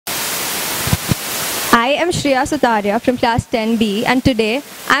I am Shreya Sutaria from class 10B, and today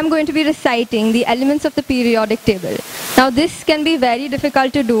I am going to be reciting the elements of the periodic table. Now this can be very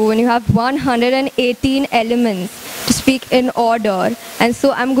difficult to do when you have 118 elements to speak in order, and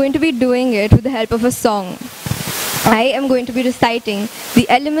so I'm going to be doing it with the help of a song. I am going to be reciting the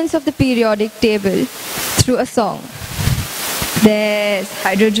elements of the periodic table through a song. There's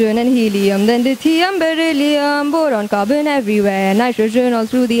hydrogen and helium, then lithium, beryllium, boron, carbon everywhere, nitrogen all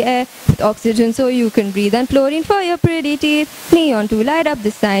through the air, with oxygen so you can breathe, and chlorine for your pretty teeth, neon to light up the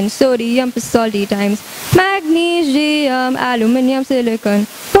sign, sodium for salty times, magnesium, aluminium, silicon,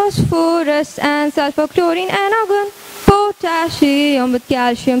 phosphorus and sulfur, chlorine and argon, potassium with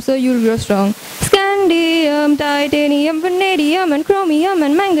calcium so you'll grow strong, scandium, titanium, vanadium and chromium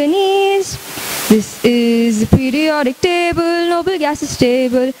and manganese. This is the periodic table, noble gases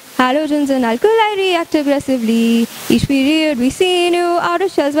stable, halogens and alkali react aggressively. Each period we see new outer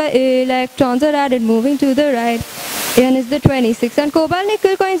shells where electrons are added moving to the right. N is the 26 and cobalt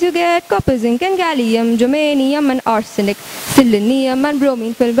nickel coins you get, copper, zinc and gallium, germanium and arsenic, selenium and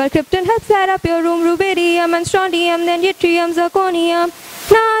bromine filled by krypton helps light up your room, rubidium and strontium, then yttrium, zirconium,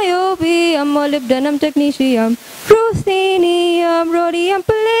 niobium, molybdenum, technetium, ruthenium, rhodium,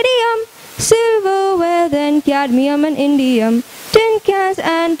 palladium, silverware, then cadmium and indium, tin cans,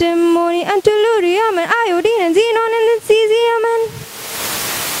 antimony and tellurium and iodine and xenon and then cesium and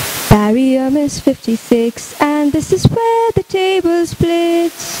barium is 56, and this is where the table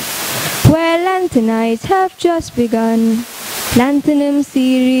splits, where lanthanides have just begun, lanthanum,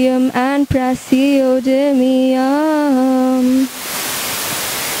 cerium and praseodymium.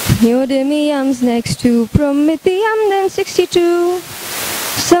 Neodymium's next to promethium, then 62.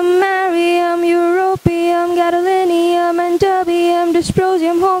 Samarium, europium, gadolinium, and terbium,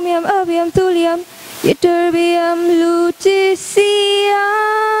 dysprosium, holmium, erbium, thulium, ytterbium, lutetium,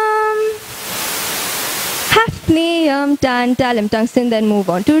 hafnium, tantalum, tungsten, then move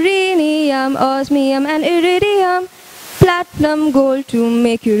on to rhenium, osmium, and iridium, platinum, gold to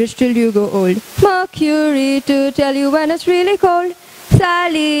make you rich till you go old, mercury to tell you when it's really cold,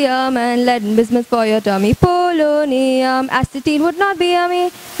 thallium and lead and bismuth for your tummy, polonium, acetine would not be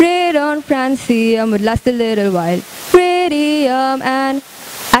yummy, radon, francium would last a little while, radium and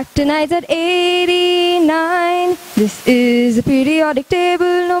actinides at 89. This is a periodic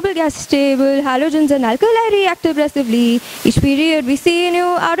table, noble gases stable, halogens and alkali react aggressively. Each period we see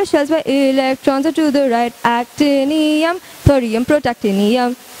new outer shells where electrons are to the right, actinium, thorium,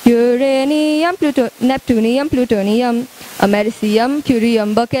 protactinium, uranium, neptunium, plutonium, americium,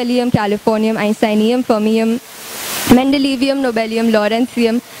 curium, berkelium, californium, einsteinium, fermium, mendelevium, nobelium,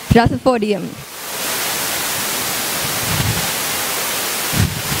 lawrencium, rutherfordium.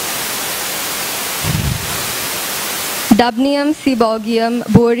 Dubnium, seaborgium,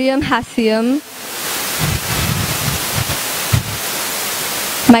 borium, hassium,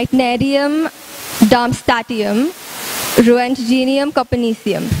 meitnerium, darmstadtium, roentgenium,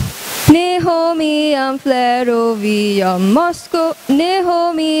 copernicium, nehomium, flerovium,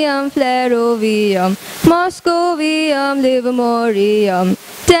 nehomium, flerovium, moscovium, livermorium,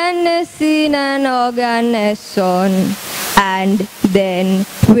 tennessine and organesson, and then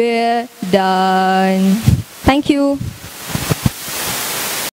we're done. Thank you.